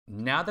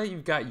Now that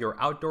you've got your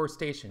outdoor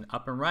station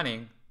up and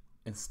running,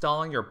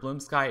 installing your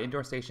BloomSky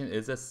Indoor Station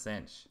is a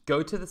cinch.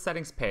 Go to the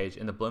settings page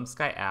in the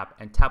BloomSky app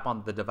and tap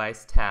on the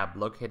device tab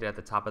located at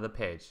the top of the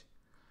page.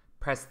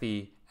 Press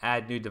the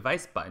Add New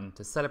Device button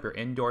to set up your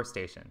indoor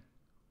station.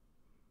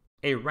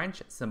 A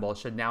wrench symbol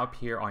should now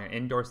appear on your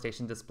indoor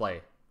station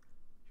display.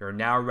 You're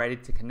now ready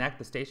to connect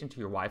the station to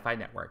your Wi-Fi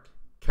network.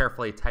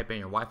 Carefully type in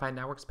your Wi-Fi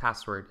network's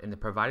password in the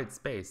provided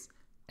space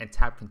and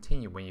tap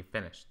Continue when you've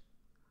finished.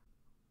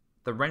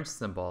 The wrench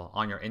symbol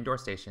on your indoor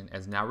station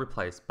is now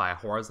replaced by a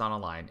horizontal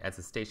line as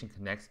the station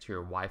connects to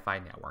your Wi-Fi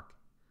network.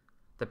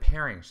 The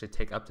pairing should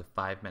take up to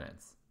 5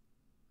 minutes.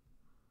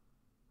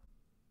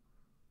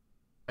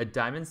 A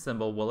diamond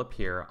symbol will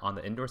appear on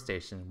the indoor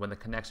station when the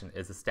connection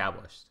is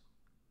established.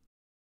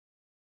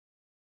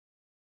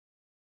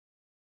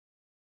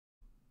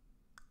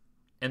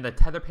 In the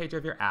tether page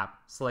of your app,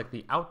 select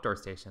the outdoor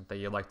station that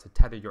you'd like to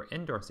tether your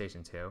indoor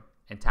station to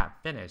and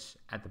tap Finish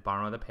at the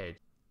bottom of the page.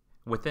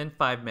 Within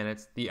 5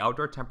 minutes, the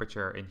outdoor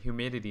temperature and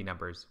humidity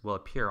numbers will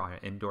appear on your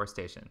indoor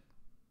station.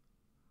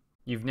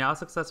 You've now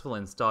successfully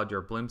installed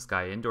your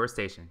BloomSky Indoor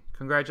Station.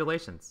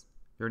 Congratulations!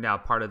 You're now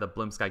part of the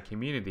BloomSky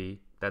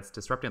community that's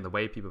disrupting the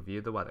way people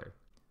view the weather.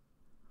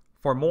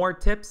 For more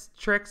tips,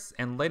 tricks,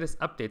 and latest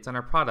updates on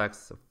our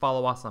products,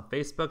 follow us on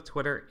Facebook,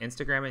 Twitter,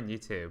 Instagram, and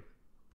YouTube.